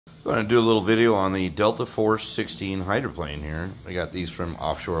I'm going to do a little video on the Delta Force 16 hydroplane here. I got these from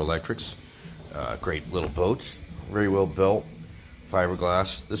Offshore Electrics. Great little boats, very well built,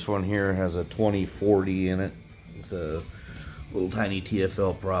 fiberglass. This one here has a 2040 in it with a little tiny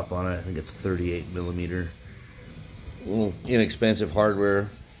TFL prop on it. I think it's 38 millimeter. A little inexpensive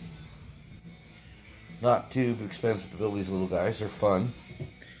hardware. Not too expensive to build these little guys. They're fun.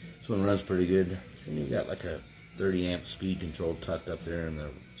 This one runs pretty good. I think you've got like a 30 amp speed control tucked up there in the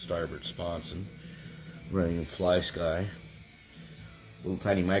starboard sponson, running in fly sky. Little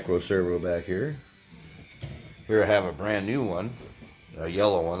tiny micro servo back here. Here I have a brand new one, a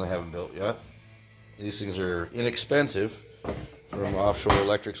yellow one I haven't built yet. These things are inexpensive from Offshore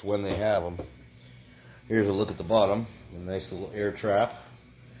Electrics when they have them. Here's a look at the bottom. A nice little air trap.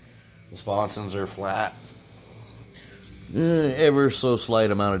 The sponsons are flat. Ever so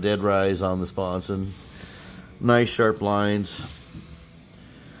slight amount of dead rise on the sponson. Nice sharp lines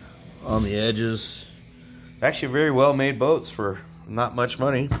on the edges. Actually very well made boats for not much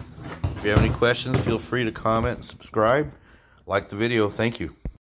money. If you have any questions, feel free to comment and subscribe. Like the video. Thank you.